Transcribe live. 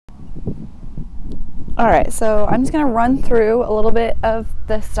All right, so I'm just gonna run through a little bit of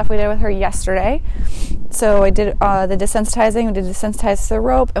the stuff we did with her yesterday. So I did the desensitizing, we did desensitize the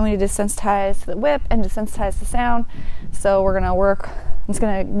rope, and we did desensitize the whip and desensitize the sound. So we're gonna work, I'm just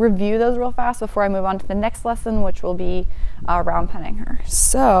gonna review those real fast before I move on to the next lesson, which will be round penning her.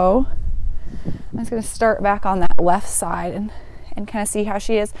 So I'm just gonna start back on that left side and kind of see how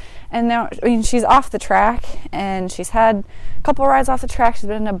she is. And now, I mean, she's off the track and she's had a couple rides off the track. She's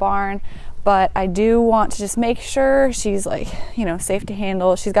been in a barn, but I do want to just make sure she's like, you know, safe to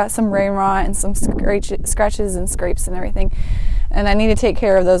handle. She's got some rain rot and some scratches and scrapes and everything, and I need to take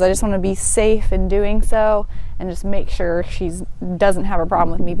care of those. I just want to be safe in doing so and just make sure she doesn't have a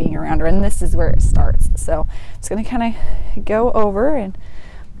problem with me being around her, and this is where it starts. So I'm just going to kind of go over and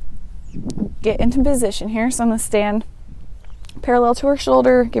get into position here. So I'm going to stand parallel to her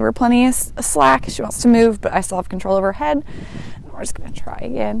shoulder, give her plenty of slack if she wants to move, but I still have control of her head. And we're just going to try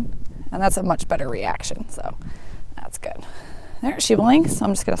again. And that's a much better reaction, so that's good. There, she blinks, so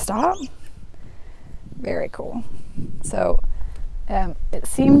I'm just going to stop. Very cool. So it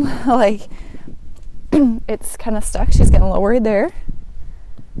seemed like it's kind of stuck. She's getting a little worried there.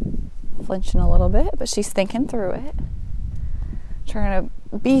 Flinching a little bit, but she's thinking through it. Trying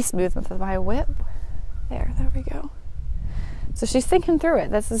to be smooth with my whip. There we go. So she's thinking through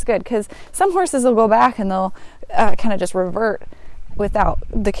it. This is good, because some horses will go back and they'll kind of just revert without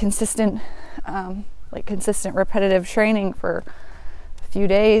the consistent repetitive training for a few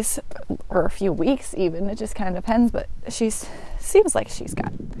days or a few weeks even. It just kind of depends, but seems like she's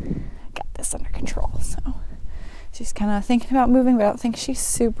got this under control. So she's kind of thinking about moving, but I don't think she's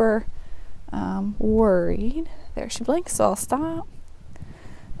super worried. There, she blinks, so I'll stop.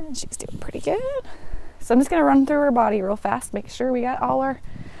 And she's doing pretty good. So I'm just going to run through her body real fast, make sure we got all our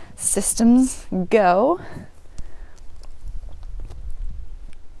systems go.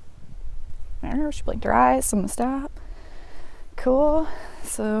 There, she blinked her eyes, so I'm going to stop. Cool.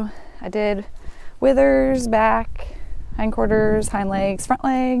 So I did withers, back, hindquarters, hind legs, front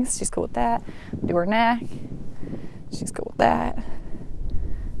legs. She's cool with that. Do her neck. She's cool with that.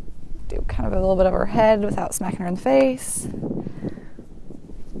 Do kind of a little bit of her head without smacking her in the face.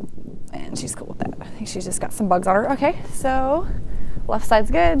 And she's cool with that. I think she's just got some bugs on her. Okay, so left side's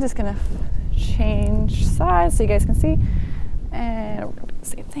good. Just gonna change sides so you guys can see. And we're gonna do the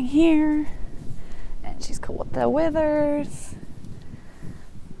same thing here. And she's cool with the withers.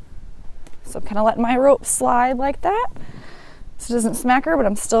 So I'm kind of letting my rope slide like that, so it doesn't smack her, but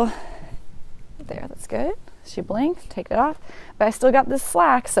I'm still there. That's good. She blinked, take it off. But I still got this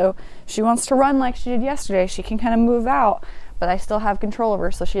slack, so she wants to run like she did yesterday. She can kind of move out, but I still have control of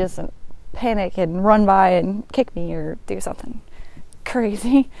her, so she doesn't panic and run by and kick me or do something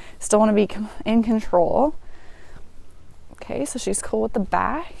crazy. Still want to be in control. Okay, so she's cool with the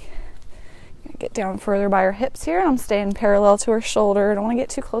back. Gonna get down further by her hips here. I'm staying parallel to her shoulder. I don't want to get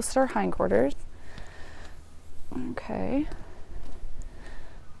too close to her hindquarters. Okay.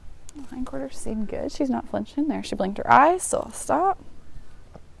 Hindquarters seem good. She's not flinching. There, she blinked her eyes, so I'll stop.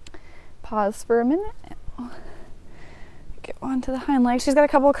 Pause for a minute. Get onto the hind legs. She's got a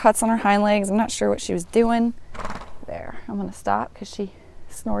couple of cuts on her hind legs. I'm not sure what she was doing. There, I'm going to stop because she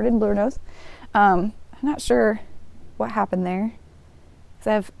snorted and blew her nose. I'm not sure what happened there, because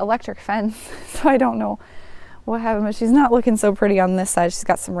I have electric fence, so I don't know what happened, but she's not looking so pretty on this side. She's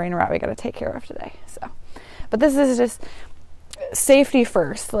got some rain rot we got to take care of today. So, but this is just safety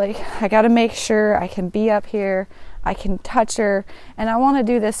first. Like, I got to make sure I can be up here, I can touch her, and I want to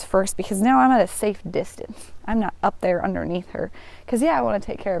do this first because now I'm at a safe distance. I'm not up there underneath her, because yeah, I want to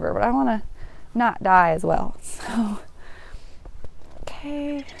take care of her, but I want to not die as well. So,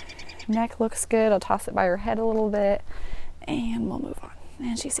 okay, neck looks good. I'll toss it by her head a little bit, and we'll move on.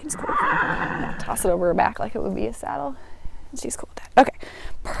 And she seems cool. I'll toss it over her back like it would be a saddle, and she's cool with that. Okay,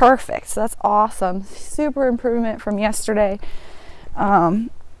 perfect. So that's awesome. Super improvement from yesterday. That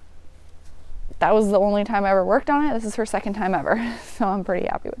was the only time I ever worked on it. This is her second time ever, so I'm pretty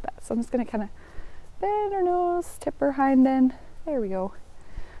happy with that. So I'm just going to kind of bend her nose, tip her hind end. There we go.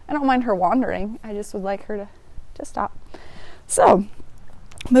 I don't mind her wandering. I just would like her to just stop. So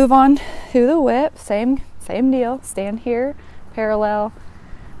move on to the whip. Same deal. Stand here, parallel,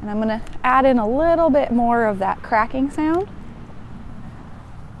 and I'm going to add in a little bit more of that cracking sound.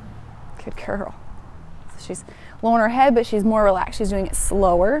 Good girl. So she's lowering her head, but she's more relaxed. She's doing it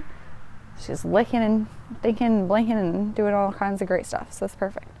slower. She's licking and thinking and blinking and doing all kinds of great stuff. So that's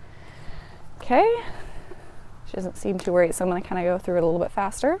perfect. Okay. She doesn't seem too worried, so I'm going to kind of go through it a little bit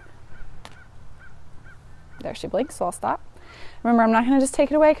faster. There, she blinks, so I'll stop. Remember, I'm not going to just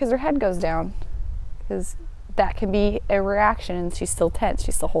take it away because her head goes down, because that can be a reaction and she's still tense.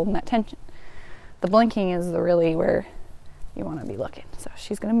 She's still holding that tension. The blinking is the really where you want to be looking. So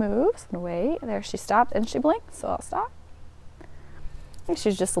she's going to move. So I'm going to wait. There, she stopped and she blinked, so I'll stop. I think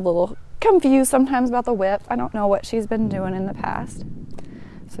she's just a little confused sometimes about the whip. I don't know what she's been doing in the past.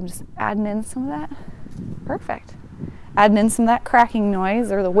 So I'm just adding in some of that. Perfect. Adding in some of that cracking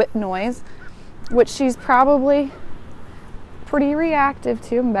noise or the whip noise, which she's probably pretty reactive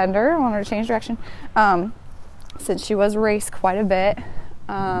to. Bend her. I want her to change direction. Since she was raced quite a bit.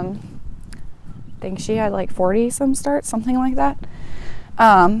 I think she had like 40 some starts, something like that.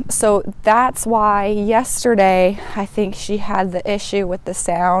 So that's why yesterday I think she had the issue with the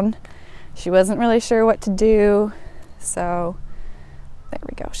sound. She wasn't really sure what to do. So there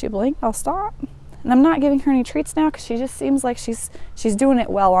we go. She blinked. I'll stop. And I'm not giving her any treats now because she just seems like she's doing it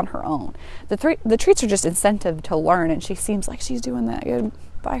well on her own. The treats are just incentive to learn, and she seems like she's doing that good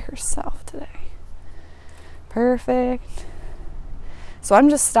by herself today. Perfect. So I'm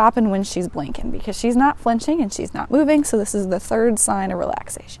just stopping when she's blinking because she's not flinching and she's not moving. So this is the third sign of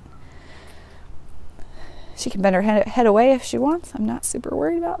relaxation. She can bend her head away if she wants. I'm not super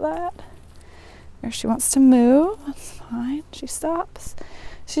worried about that. If she wants to move, that's fine. She stops.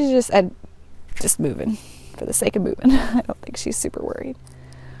 She's just moving for the sake of moving. I don't think she's super worried.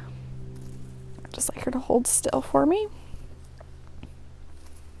 I'd just like her to hold still for me.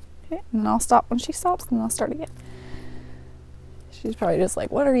 Okay, and then I'll stop when she stops, and then I'll start again. She's probably just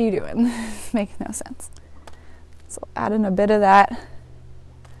like, what are you doing? Makes no sense. So add in a bit of that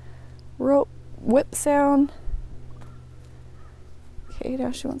rope whip sound. Okay,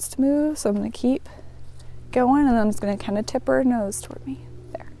 now she wants to move, so I'm going to keep going, and then I'm just going to kind of tip her nose toward me.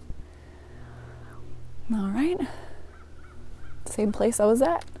 There. All right. Same place I was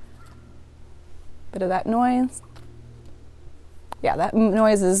at. Bit of that noise. Yeah, that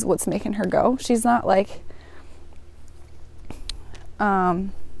noise is what's making her go. She's not like...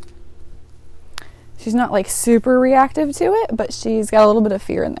 she's not like super reactive to it, but she's got a little bit of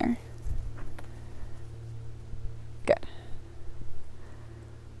fear in there. Good.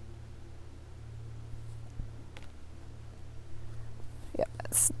 Yep,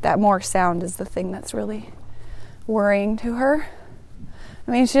 that more sound is the thing that's really worrying to her.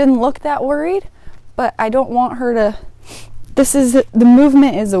 I mean, she didn't look that worried, but I don't want her to... the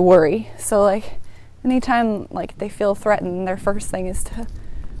movement is a worry. So like, anytime like they feel threatened, their first thing is to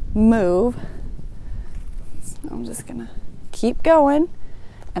move. So I'm just gonna keep going,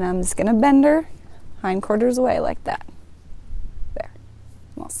 and I'm just gonna bend her hindquarters away like that. There.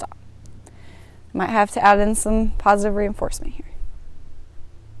 And I'll stop. Might have to add in some positive reinforcement here.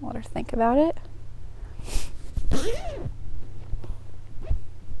 Let her think about it.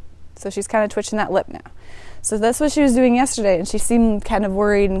 So she's kind of twitching that lip now. So that's what she was doing yesterday, and she seemed kind of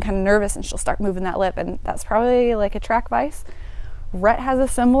worried and kind of nervous, and she'll start moving that lip, and that's probably like a track vice. Rhett has a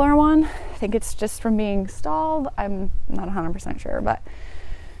similar one. I think it's just from being stalled. I'm not 100% sure, but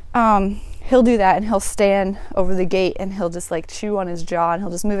he'll do that, and he'll stand over the gate, and he'll just like chew on his jaw, and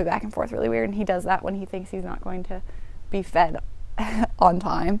he'll just move it back and forth really weird, and he does that when he thinks he's not going to be fed on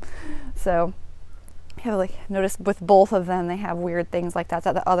time. So I have like noticed with both of them, they have weird things like that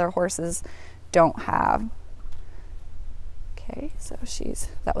the other horses don't have. Okay, so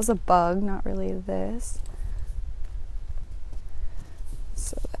that was a bug, not really this.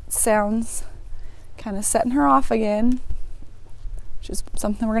 So that sounds kind of setting her off again, which is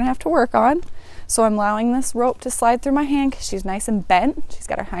something we're going to have to work on. So I'm allowing this rope to slide through my hand because she's nice and bent. She's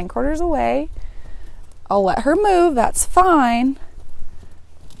got her hindquarters away. I'll let her move, that's fine.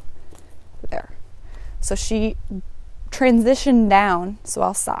 There. So she transitioned down, so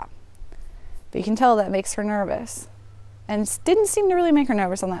I'll stop. But you can tell that makes her nervous. And it didn't seem to really make her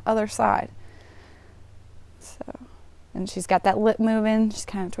nervous on that other side. So, and she's got that lip moving. She's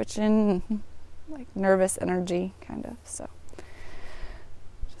kind of twitching, like nervous energy, kind of. So,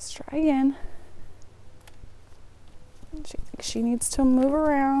 just try again. She thinks she needs to move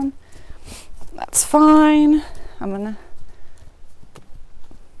around. That's fine. I'm going to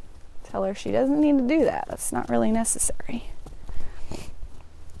tell her she doesn't need to do that. That's not really necessary.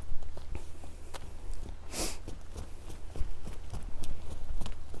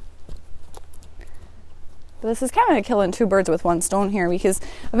 But this is kind of killing two birds with one stone here, because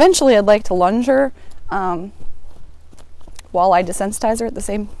eventually I'd like to lunge her while I desensitize her at the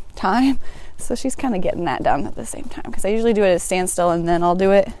same time. So she's kind of getting that done at the same time, because I usually do it at a standstill and then I'll do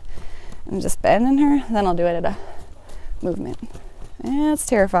it and just bending her, then I'll do it at a movement. And it's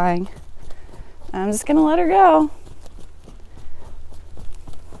terrifying. I'm just gonna let her go.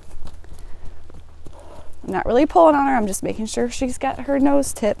 I'm not really pulling on her, I'm just making sure she's got her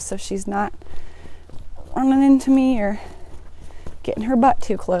nose tipped so she's not running into me or getting her butt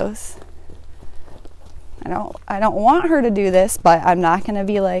too close. I don't want her to do this, but I'm not going to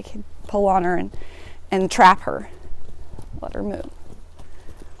be like pull on her and trap her. Let her move.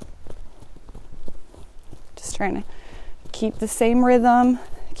 Just trying to keep the same rhythm,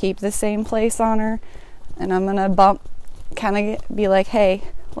 keep the same place on her, and I'm going to bump, kind of be like, hey,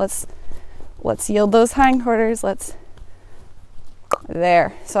 let's yield those hindquarters.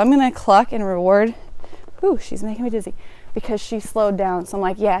 There. So I'm going to cluck and reward. Ooh, she's making me dizzy because she slowed down. So I'm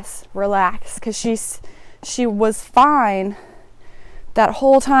like, yes, relax, because she was fine that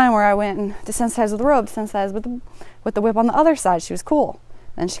whole time where I went and desensitized with the rope, desensitized with the whip on the other side. She was cool.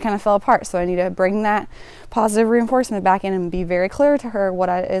 Then she kind of fell apart. So I need to bring that positive reinforcement back in and be very clear to her what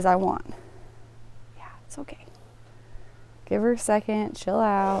it is I want. Yeah, it's okay. Give her a second, chill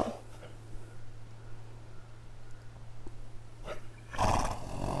out.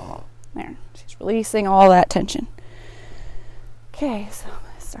 There, she's releasing all that tension. Okay, so I'm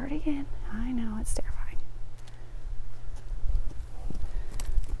going to start again. I know, it's terrifying.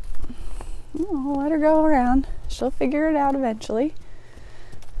 I'll let her go around. She'll figure it out eventually.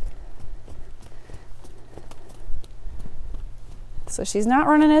 So she's not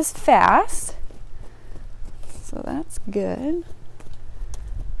running as fast. So that's good.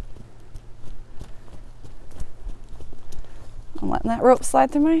 I'm letting that rope slide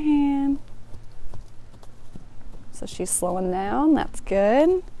through my hand. So she's slowing down. That's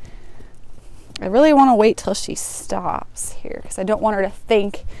good. I really want to wait till she stops here because I don't want her to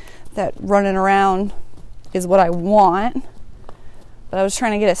think that running around is what I want. But I was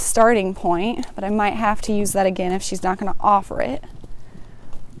trying to get a starting point, but I might have to use that again if she's not going to offer it.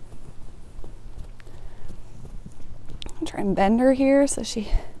 I'll try and bend her here so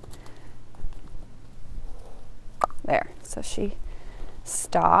she... There. So she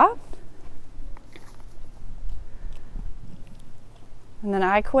stopped. And then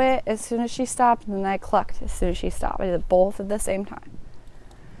I quit as soon as she stopped, and then I clucked as soon as she stopped. I did both at the same time.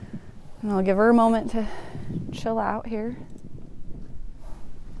 And I'll give her a moment to chill out here.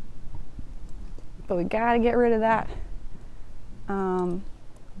 But we gotta get rid of that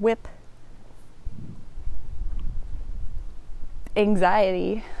whip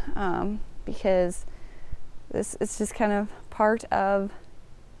anxiety because it's just kind of part of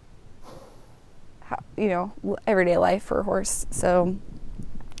how, everyday life for a horse. So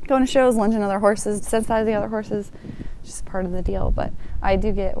going to shows, lunging other horses, desensitizing other horses, just part of the deal. But I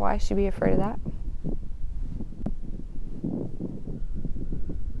do get why she'd be afraid of that.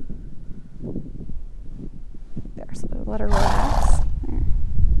 There, so let her relax. There.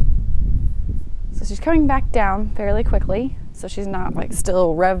 So she's coming back down fairly quickly. So she's not like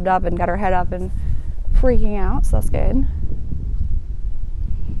still revved up and got her head up and freaking out. So that's good.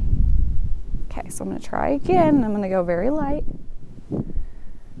 Okay, so I'm going to try again. I'm going to go very light.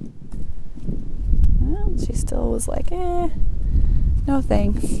 Well, she still was like, no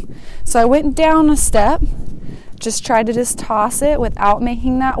thanks. So I went down a step, just tried to just toss it without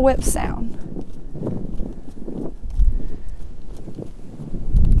making that whip sound.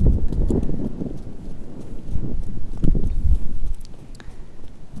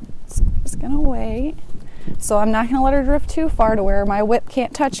 So I'm just going to wait. So I'm not going to let her drift too far to where my whip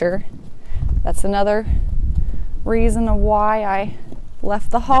can't touch her. That's another reason of why I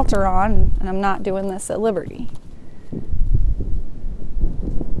left the halter on and I'm not doing this at liberty. I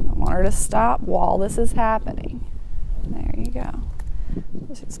want her to stop while this is happening. There you go.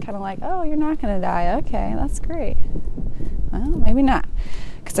 She's kind of like, oh, you're not going to die. Okay, that's great. Well, maybe not.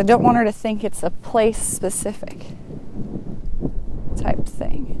 Because I don't want her to think it's a place-specific type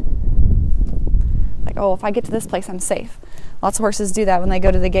thing. Like, oh, if I get to this place, I'm safe. Lots of horses do that when they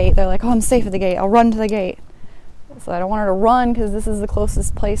go to the gate. They're like, oh, I'm safe at the gate. I'll run to the gate. So I don't want her to run because this is the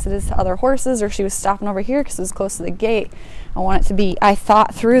closest place it is to other horses, or she was stopping over here because it was close to the gate. I want it to be, I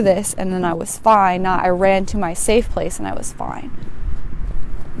thought through this and then I was fine, not I ran to my safe place and I was fine.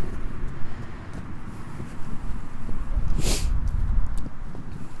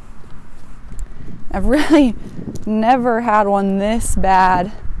 I've really never had one this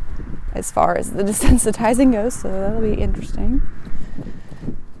bad as far as the desensitizing goes, so that'll be interesting.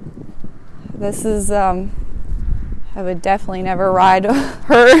 This is, I would definitely never ride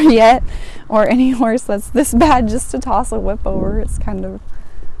her yet, or any horse that's this bad just to toss a whip over. It's kind of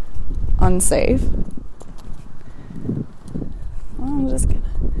unsafe. Well, I'm just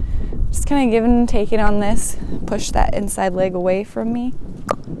kind of giving and taking on this. Push that inside leg away from me.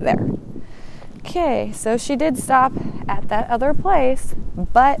 There. Okay, so she did stop at that other place,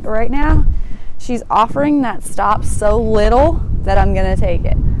 but right now she's offering that stop so little that I'm going to take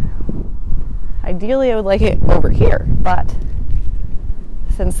it. Ideally, I would like it over here, but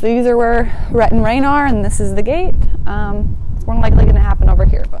since these are where Rhett and Rain are and this is the gate, it's more likely going to happen over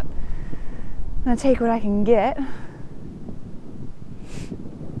here, but I'm going to take what I can get.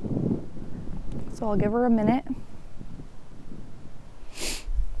 So I'll give her a minute.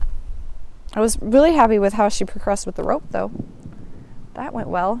 I was really happy with how she progressed with the rope, though. That went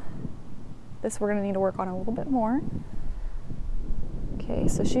well. This we're going to need to work on a little bit more. Okay,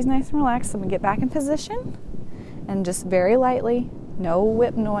 so she's nice and relaxed. I'm going to get back in position and just very lightly, no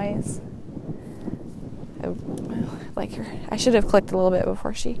whip noise. I like her. I should have clicked a little bit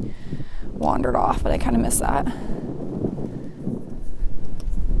before she wandered off, but I kind of missed that.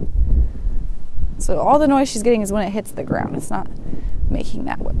 So all the noise she's getting is when it hits the ground. It's not making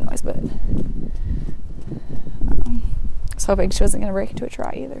that whip noise, but I was hoping she wasn't going to break into a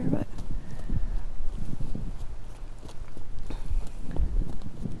trot either, but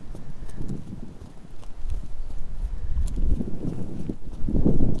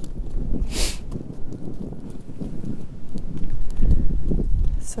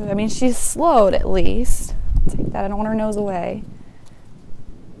so I mean she's slowed at least. I'll take that. I don't want her nose away.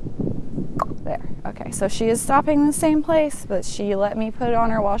 There. Okay, so she is stopping in the same place, but she let me put it on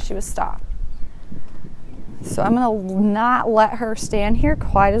her while she was stopped. So I'm going to not let her stand here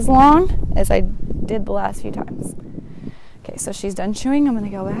quite as long as I did the last few times. Okay, so she's done chewing. I'm going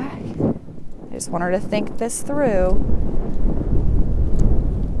to go back. I just want her to think this through.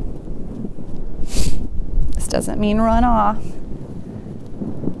 This doesn't mean run off.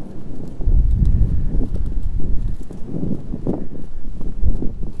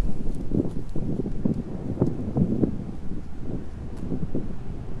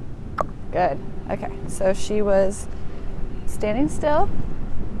 Good. Okay, so she was standing still,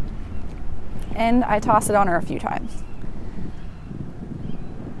 and I toss it on her a few times.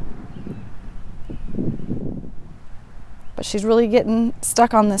 But she's really getting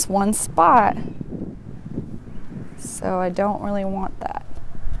stuck on this one spot, so I don't really want that.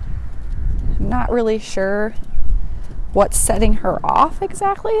 I'm not really sure what's setting her off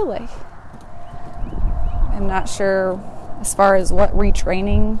exactly. Like, I'm not sure as far as what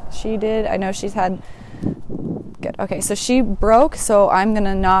retraining she did. I know she's had good. Okay, so she broke, so I'm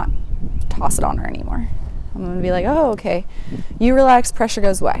gonna not toss it on her anymore. I'm gonna be like, oh, okay, you relax, pressure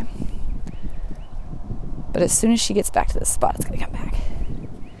goes away. But as soon as she gets back to this spot, it's gonna come back.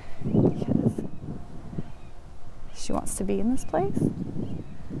 Because she wants to be in this place.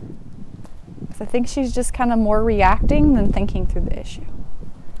 Because I think she's just kind of more reacting than thinking through the issue.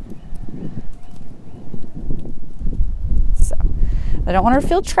 I don't want her to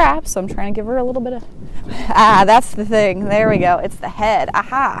feel trapped, so I'm trying to give her a little bit of... that's the thing. There we go. It's the head.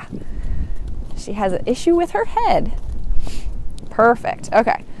 Aha. She has an issue with her head. Perfect.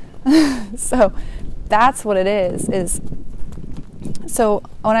 Okay. So that's what it is. So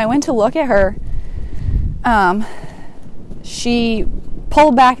when I went to look at her, she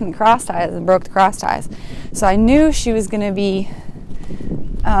pulled back in the cross ties and broke the cross ties. So I knew she was going to be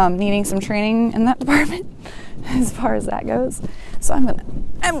needing some training in that department as far as that goes. So I'm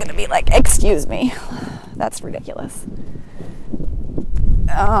gonna be like, excuse me, that's ridiculous.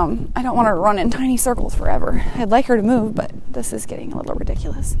 I don't want her to run in tiny circles forever. I'd like her to move, but this is getting a little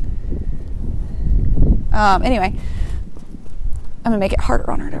ridiculous. Anyway, I'm gonna make it harder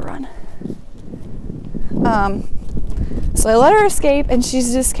on her to run. So I let her escape, and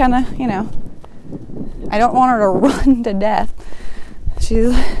she's just kind of, I don't want her to run to death.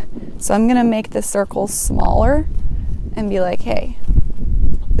 So I'm gonna make the circle smaller and be like, hey,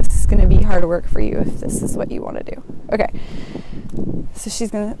 this is gonna be hard work for you if this is what you want to do. Okay, so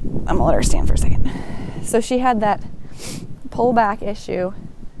I'm gonna let her stand for a second. So she had that pull back issue.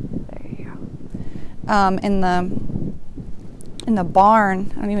 There you go. In the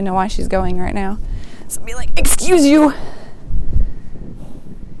barn. I don't even know why she's going right now. So be like, excuse you,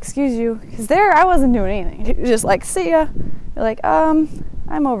 because there I wasn't doing anything. She was just like, see ya. You're like,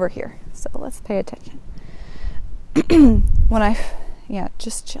 I'm over here, so let's pay attention.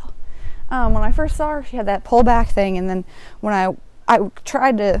 Just chill. When I first saw her, she had that pullback thing, and then when I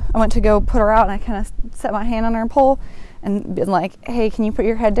went to go put her out, and I kind of set my hand on her pole and been like, hey, can you put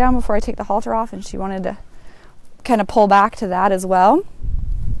your head down before I take the halter off? And she wanted to kind of pull back to that as well.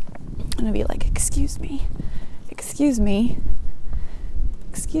 And I'd be like, excuse me.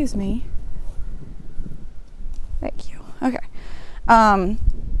 Thank you. Okay.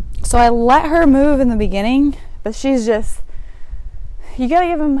 So I let her move in the beginning, but she's just, you gotta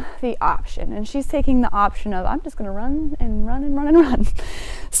give them the option, and she's taking the option of, I'm just gonna run and run and run and run.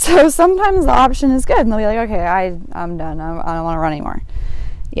 So sometimes the option is good, and they'll be like, okay, I'm done, I don't want to run anymore.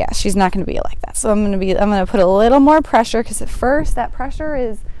 yeah, she's not going to be like that. So I'm going to put a little more pressure, because at first that pressure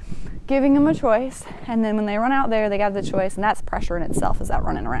is giving them a choice, and then when they run out there, they got the choice, and that's pressure in itself, is that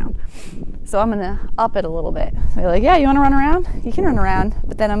running around. So I'm going to up it a little bit. Be like, yeah, you want to run around? You can run around,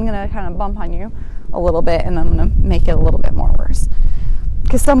 but then I'm going to kind of bump on you a little bit, and I'm going to make it a little bit more worse.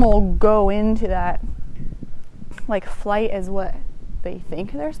 Because some will go into that, like, flight as what they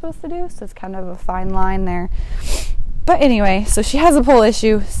think they're supposed to do, so it's kind of a fine line there. But anyway, so she has a pull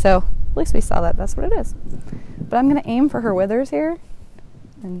issue, so at least we saw that. That's what it is. But I'm going to aim for her withers here,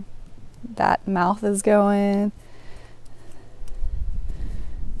 and that mouth is going.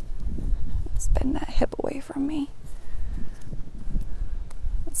 Bend that hip away from me.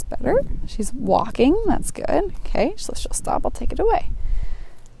 That's better. She's walking. That's good. Okay, so she'll stop. I'll take it away.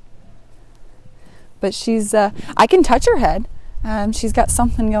 But she's, I can touch her head. She's got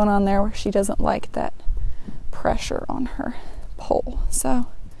something going on there where she doesn't like that pressure on her pole. So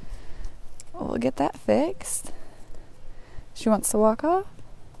we'll get that fixed. She wants to walk off.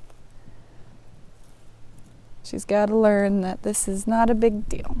 She's got to learn that this is not a big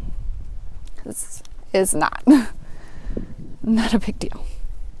deal. This is not a big deal.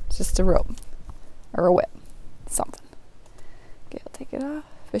 It's just a rope or a whip, something. Okay, I'll take it off.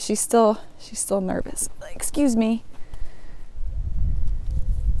 But she's still nervous. Like, excuse me.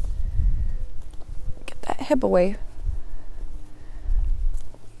 Get that hip away.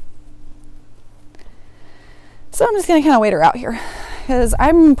 So I'm just gonna kind of wait her out here, because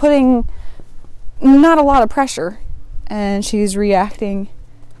I'm putting not a lot of pressure, and she's reacting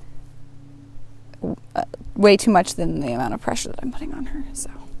way too much than the amount of pressure that I'm putting on her. So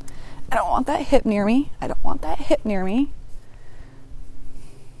I don't want that hip near me. I don't want that hip near me.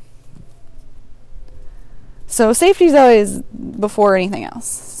 So safety's always before anything else.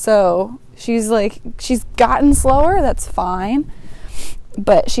 So she's gotten slower. That's fine.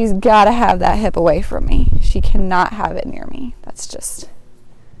 But she's got to have that hip away from me. She cannot have it near me. That's just,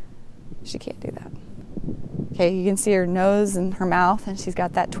 she can't do that. Okay, you can see her nose and her mouth, and she's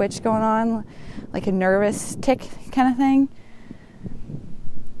got that twitch going on, like a nervous tick kind of thing.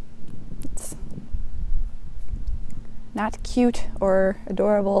 It's not cute or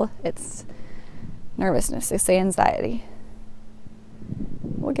adorable. It's nervousness. It's anxiety.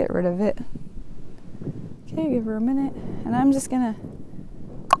 We'll get rid of it. Okay, give her a minute, and I'm just gonna,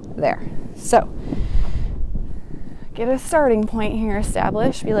 there. So, get a starting point here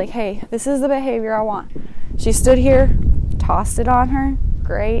established. Be like, hey, this is the behavior I want. She stood here, tossed it on her.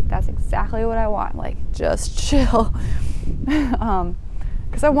 Great, that's exactly what I want. Like, just chill.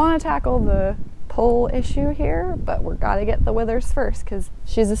 Because I want to tackle the pull issue here, but we're got to get the withers first, because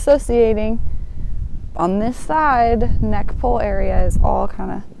she's associating on this side, neck pull area is all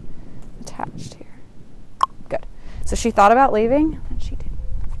kind of attached here. Good. So she thought about leaving, and she did.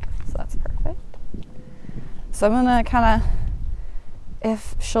 So that's perfect. So I'm going to kind of,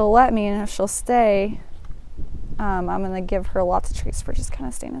 if she'll let me and if she'll stay, I'm going to give her lots of treats for just kind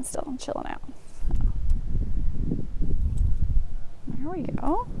of standing still and chilling out. So, there we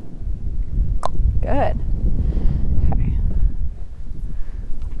go. Good. Okay.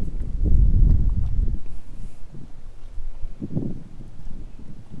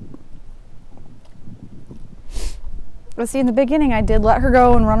 But see, in the beginning, I did let her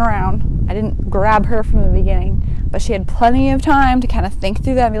go and run around. I didn't grab her from the beginning, but she had plenty of time to kind of think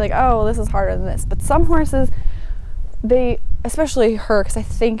through that and be like, oh, this is harder than this. But some horses, they, especially her, because I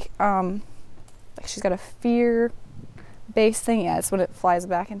think like she's got a fear-based thing. Yeah, it's when it flies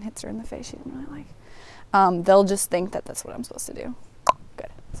back and hits her in the face. She didn't really like. They'll just think that that's what I'm supposed to do. Good.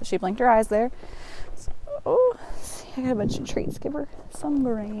 So she blinked her eyes there. So, oh, see, I got a bunch of treats. Give her some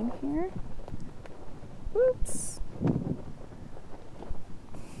grain here. Oops.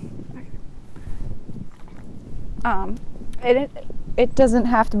 Okay. It doesn't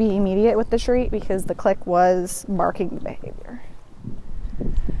have to be immediate with the treat, because the click was marking the behavior.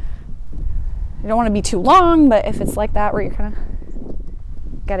 You don't want to be too long, but if it's like that where you're kind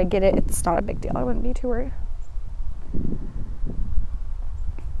of got to get it, it's not a big deal. I wouldn't be too worried.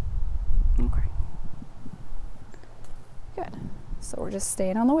 Okay. Good. So we're just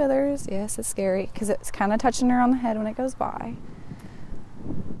staying on the withers. Yes, it's scary because it's kind of touching her on the head when it goes by.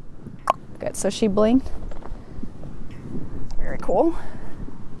 Good. So she blinked. Very cool.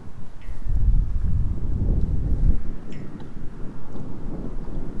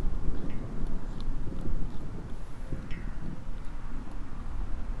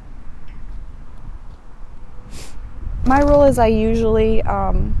 My rule is I usually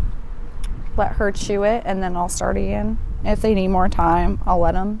let her chew it, and then I'll start again. If they need more time, I'll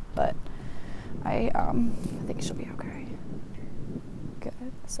let them, but I think she'll be okay. Good.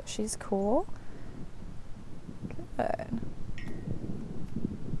 So she's cool. Good.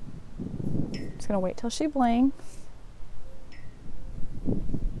 Just gonna wait till she blinks.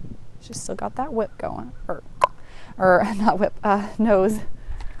 She's still got that whip going, or not whip, nose.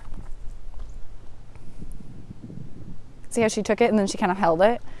 See how she took it and then she kind of held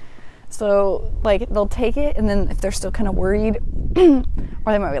it? So like they'll take it, and then if they're still kind of worried or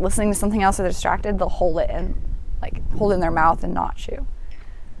they might be listening to something else or they're distracted, they'll hold it and like hold it in their mouth and not chew.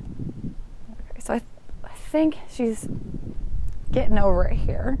 Okay, so I think she's getting over it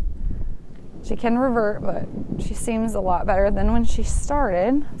here. She can revert, but she seems a lot better than when she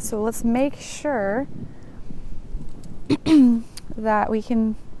started. So let's make sure that we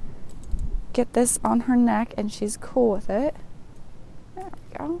can get this on her neck and she's cool with it. There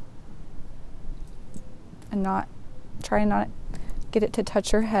we go. And not try not get it to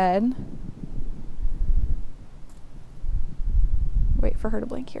touch her head. Wait for her to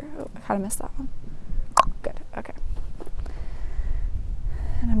blink here. Oh, I kind of missed that one. Good. Okay.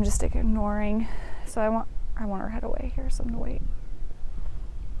 And I'm just ignoring. So I want her head away here, so I'm gonna wait.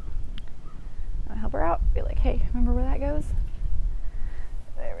 I'll help her out. Be like, hey, remember where that goes?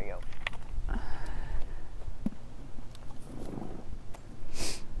 There we go.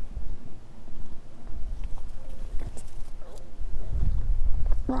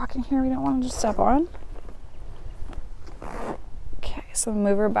 Rock in here we don't want to just step on. Okay, so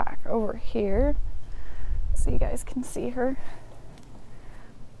move her back over here so you guys can see her.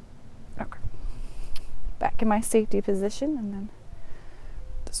 Okay. Back in my safety position, and then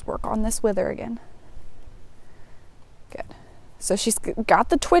just work on this wither again. Good. So she's got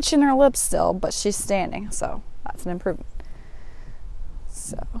the twitch in her lips still, but she's standing, so that's an improvement.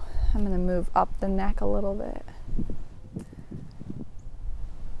 So I'm going to move up the neck a little bit.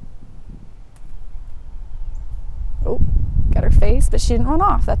 Oh, got her face, but she didn't run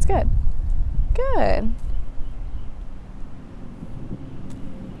off. That's good. Good.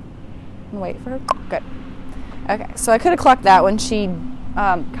 Wait for her. Good. Okay, so I could have clucked that when she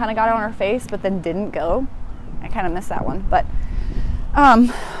kind of got on her face, but then didn't go. I kind of missed that one. But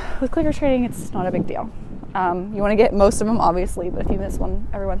with clicker training, it's not a big deal. You want to get most of them, obviously, but if you miss one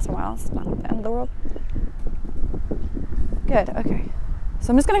every once in a while, it's not the end of the world. Good. Okay. So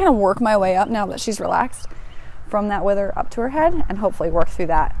I'm just going to kind of work my way up now that she's relaxed from that wither up to her head, and hopefully work through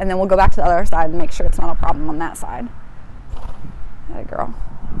that. And then we'll go back to the other side and make sure it's not a problem on that side. That girl.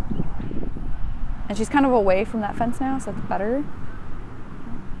 And she's kind of away from that fence now, so it's better.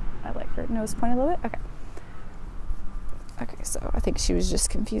 I like her nose pointed a little bit. Okay. Okay, so I think she was just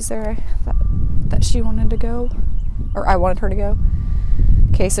confused there that she wanted to go, or I wanted her to go.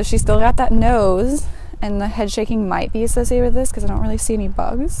 Okay, so she's still got that nose, and the head shaking might be associated with this because I don't really see any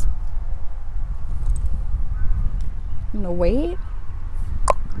bugs. I'm gonna wait.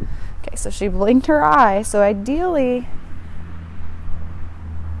 Okay, so she blinked her eye, so ideally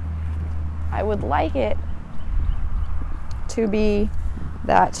I would like it to be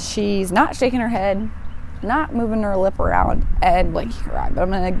that she's not shaking her head, not moving her lip around, and blinking her eye. But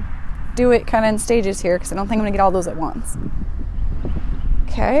I'm gonna do it kind of in stages here because I don't think I'm gonna get all those at once.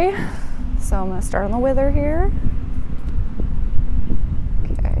 Okay, so I'm gonna start on the wither here.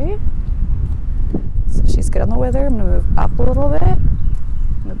 Okay. So she's good on the wither. I'm going to move up a little bit.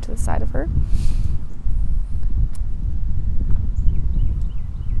 Move to the side of her.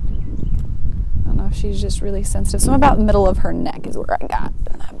 I don't know if she's just really sensitive. So about the middle of her neck is where I got.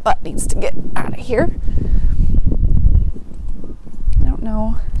 And that butt needs to get out of here. I don't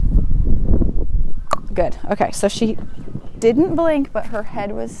know. Good. Okay, so she didn't blink, but her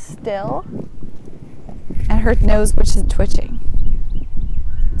head was still. And her nose wasn't twitching.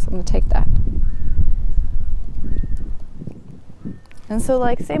 So I'm going to take that. And so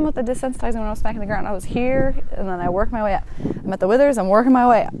like same with the desensitizing when I was smacking the ground. I was here and then I worked my way up. I'm at the withers, I'm working my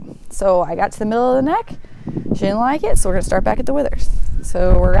way up. So I got to the middle of the neck. She didn't like it, so we're gonna start back at the withers.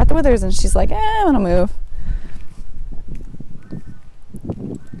 So we're at the withers and she's like, I'm gonna move.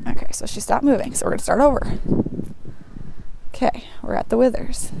 Okay, so she stopped moving, so we're gonna start over. Okay, we're at the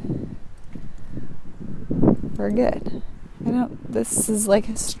withers. We're good. This is like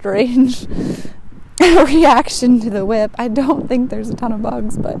a strange reaction to the whip. I don't think there's a ton of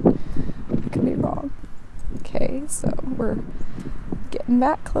bugs, but I could be wrong. Okay, so we're getting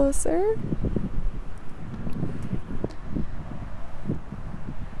back closer.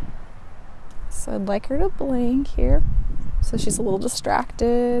 So I'd like her to blink here. So she's a little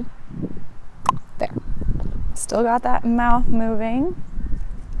distracted. There. Still got that mouth moving.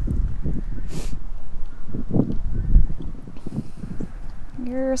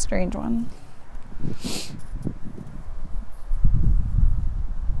 You're a strange one.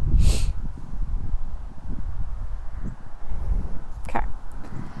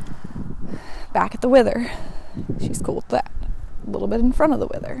 back at the wither. She's cool with that. A little bit in front of the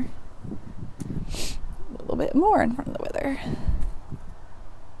wither. A little bit more in front of the wither.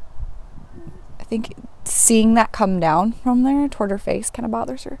 I think seeing that come down from there toward her face kind of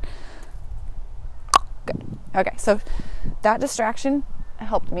bothers her. Good. Okay, so that distraction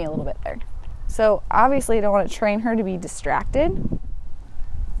helped me a little bit there. So obviously I don't want to train her to be distracted.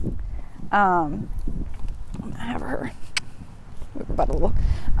 I'm gonna have her move her butt a little.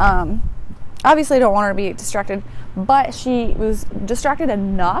 Obviously I don't want her to be distracted, but she was distracted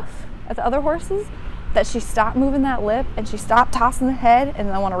enough at the other horses that she stopped moving that lip and she stopped tossing the head, and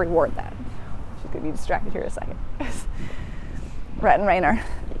I want to reward that. She's gonna be distracted here in a second. Rhett and Rain are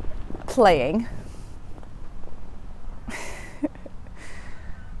playing.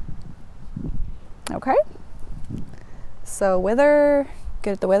 Okay, so wither,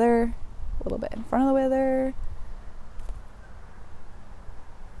 good at the wither, a little bit in front of the wither.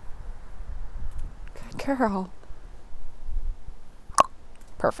 Good girl.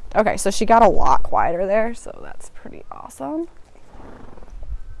 Perfect. Okay, so she got a lot quieter there, so that's pretty awesome.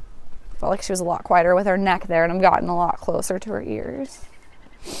 Felt like she was a lot quieter with her neck there, and I've gotten a lot closer to her ears.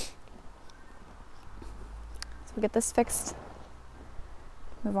 So we get this fixed.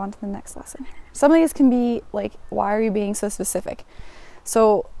 Move on to the next lesson. Some of these can be like, why are you being so specific?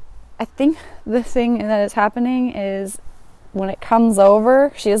 So I think the thing that is happening is when it comes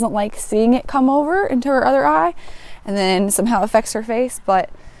over, she doesn't like seeing it come over into her other eye and then somehow affects her face, but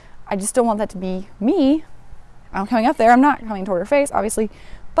I just don't want that to be me. I'm coming up there, I'm not coming toward her face, obviously,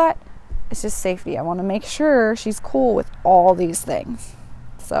 but it's just safety. I want to make sure she's cool with all these things.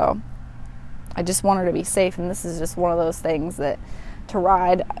 So I just want her to be safe, and this is just one of those things that to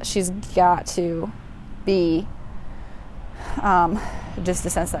ride, she's got to be just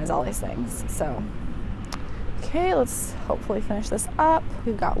desensitize all these things. So okay, let's hopefully finish this up.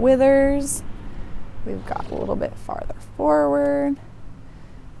 We've got withers, we've got a little bit farther forward,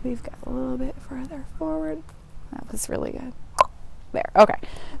 we've got a little bit further forward. That was really good. There. Okay,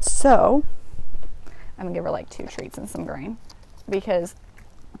 so I'm gonna give her like 2 treats and some grain because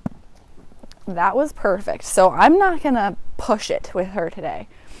that was perfect. So I'm not gonna push it with her today.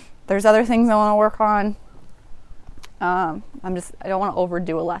 There's other things I want to work on. I don't want to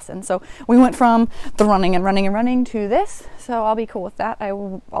overdo a lesson. So we went from the running and running and running to this. So I'll be cool with that.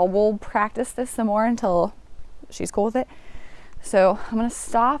 We'll practice this some more until she's cool with it. So I'm gonna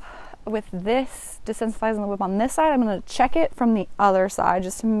stop with this desensitizing the whip on this side. I'm gonna check it from the other side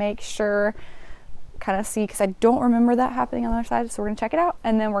just to make sure, kind of see, because I don't remember that happening on the other side. So we're gonna check it out,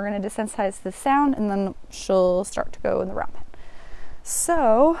 and then we're gonna desensitize the sound, and then she'll start to go in the round pen.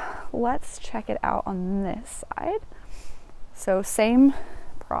 So let's check it out on this side. So same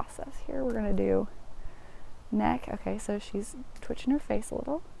process here. We're gonna do neck. Okay, so she's twitching her face a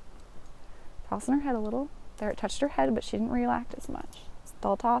little, tossing her head a little. There, it touched her head, but she didn't react as much.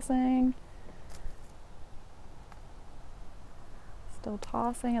 Still tossing. Still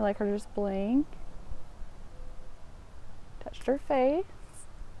tossing. I like her just blink. Touched her face.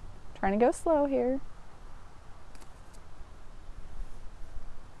 Trying to go slow here.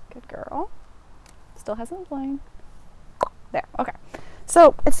 Good girl. Still hasn't blinked. There, okay.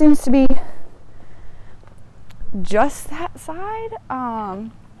 So it seems to be just that side.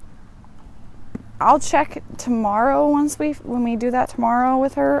 I'll check tomorrow when we do that tomorrow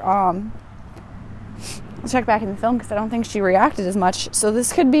with her. I'll check back in the film because I don't think she reacted as much. So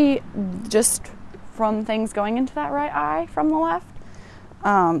this could be just from things going into that right eye from the left.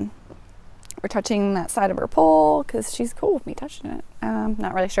 We're touching that side of her pole because she's cool with me touching it.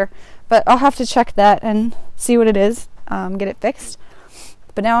 Not really sure, but I'll have to check that and see what it is, get it fixed.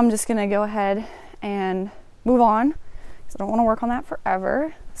 But now I'm just gonna go ahead and move on because I don't want to work on that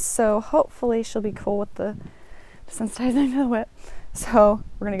forever. So hopefully she'll be cool with the desensitizing to the whip. So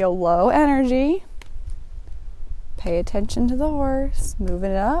we're gonna go low energy. Pay attention to the horse,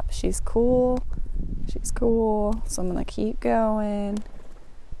 moving it up. She's cool. She's cool. So I'm gonna keep going.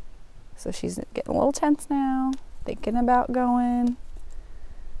 So she's getting a little tense now, thinking about going.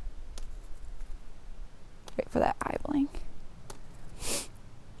 Wait for that eye blink.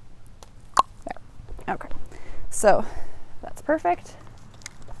 There. Okay. So that's perfect.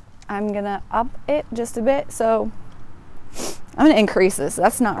 I'm gonna up it just a bit. So I'm gonna increase this.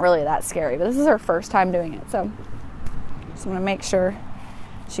 That's not really that scary, but this is her first time doing it. So I'm gonna make sure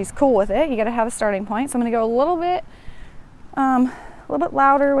she's cool with it. You gotta have a starting point. So I'm gonna go a little bit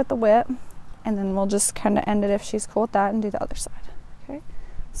louder with the whip, and then we'll just kind of end it if she's cool with that and do the other side. Okay,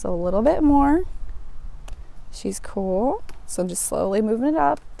 so a little bit more. She's cool, so I'm just slowly moving it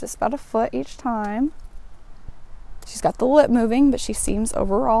up, just about a foot each time. She's got the lip moving, but she seems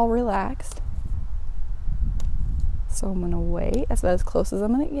overall relaxed. So I'm gonna wait. That's about as close as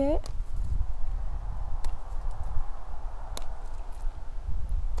I'm gonna get.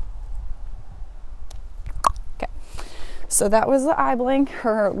 Okay, so that was the eye blink.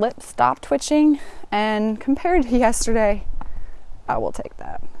 Her lips stopped twitching, and compared to yesterday, I will take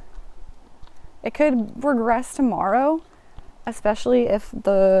that. It could regress tomorrow, especially if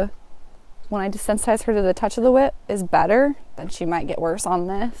when I desensitize her to the touch of the whip is better, then she might get worse on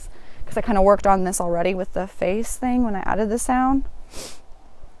this. Because I kind of worked on this already with the face thing when I added the sound.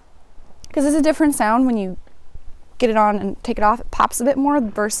 Because it's a different sound when you get it on and take it off. It pops a bit more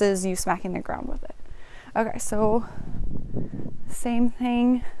versus you smacking the ground with it. Okay, so same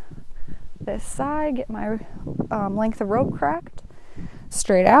thing this side. Get my length of rope correct.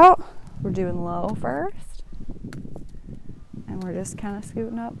 Straight out. We're doing low first. And we're just kind of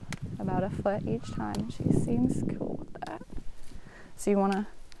scooting up about a foot each time. She seems cool with that. So you want to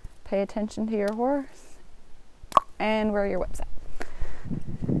pay attention to your horse and where your whip's at.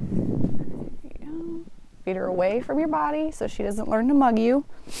 There you go. Feed her away from your body so she doesn't learn to mug you.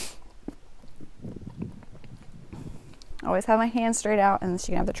 Always have my hands straight out, and she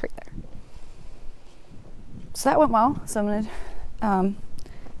can have the treat there. So that went well. So I'm going to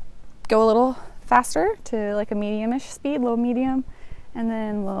go a little faster to like a medium-ish speed, low medium, and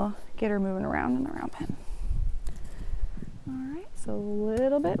then we'll get her moving around in the round pen. All right, so a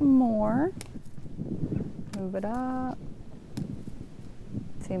little bit more. Move it up.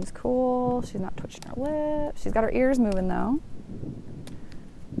 Seems cool. She's not twitching her lips. She's got her ears moving though.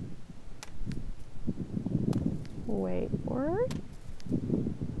 Wait for it.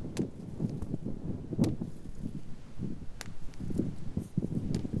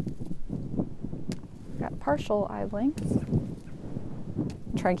 Got partial eye blinks.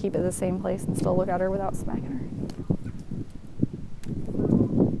 Try and keep it the same place and still look at her without smacking her.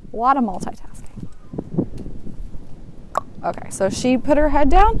 A lot of multitasking. Okay, so she put her head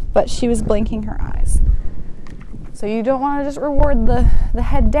down, but she was blinking her eyes. So you don't want to just reward the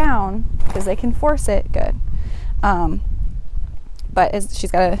head down because they can force it. Good. But she's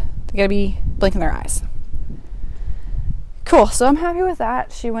got to be blinking their eyes. Cool. So I'm happy with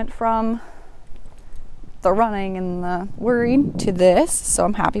that. She went from the running and the worried to this, so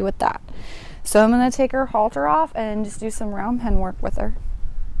I'm happy with that. So I'm going to take her halter off and just do some round pen work with her.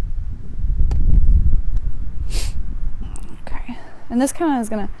 Okay. And this kind of is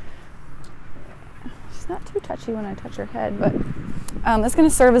going to, she's not too touchy when I touch her head, but it's going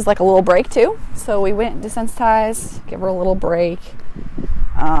to serve as like a little break too. So we went desensitized, give her a little break.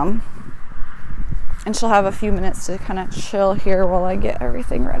 And she'll have a few minutes to kind of chill here while I get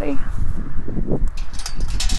everything ready.